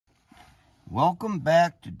Welcome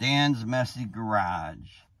back to Dan's Messy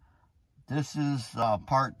Garage. This is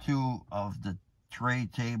part 2 of the tray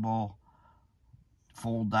table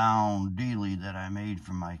fold down dealie that I made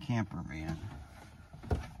from my camper van.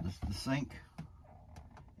 This is the sink,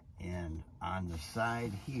 and on the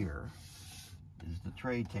side here is the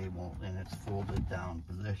tray table in its folded down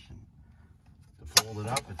position. To fold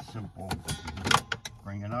it up, it's simple. You just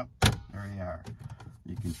bring it up, there you are.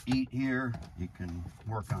 You can eat here, you can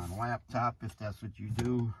work on a laptop if that's what you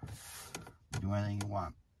do anything you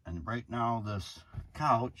want. And right now this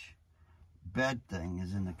couch bed thing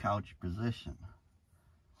is in the couch position.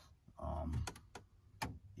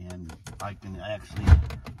 And I can actually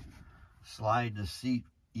slide the seat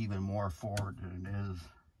even more forward than it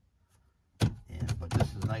is. But this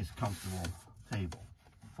is a nice comfortable table.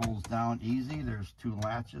 Folds down easy. There's 2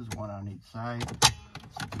 latches, one on each side.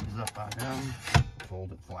 Stick these up on them,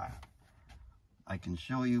 fold it flat. I can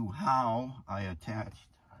show you how I attached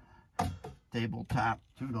tabletop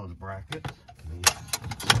to those brackets.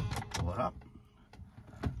 Pull it up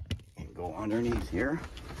and go underneath here.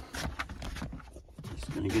 It's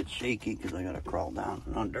gonna get shaky because I gotta crawl down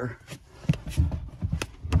and under.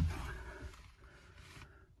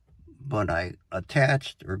 But I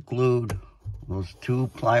attached or glued those 2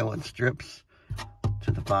 plywood strips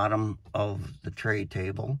to the bottom of the tray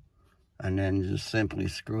table, and then just simply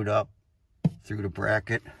screwed up through the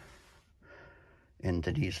bracket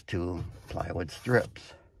into these 2 plywood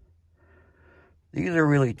strips. These are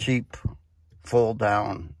really cheap fold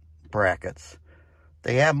down brackets.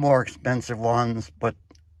 They have more expensive ones, but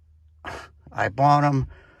I bought them.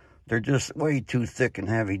 They're just way too thick and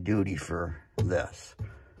heavy duty for this.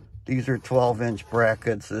 These are 12-inch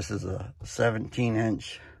brackets. This is a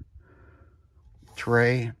 17-inch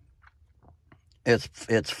tray.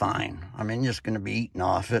 It's fine. I mean, just going to be eating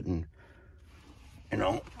off it, and you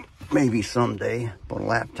know, maybe someday put a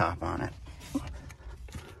laptop on it.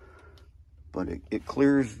 But it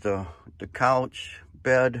clears the couch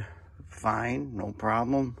bed fine, no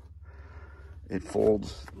problem. It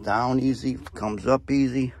folds down easy, comes up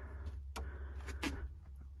easy,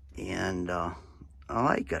 and I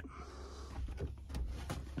like it.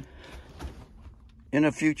 In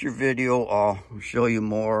a future video, I'll show you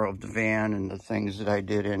more of the van and the things that I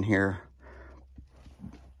did in here.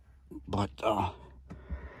 But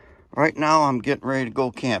right now I'm getting ready to go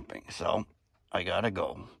camping, so I gotta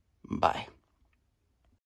go. Bye.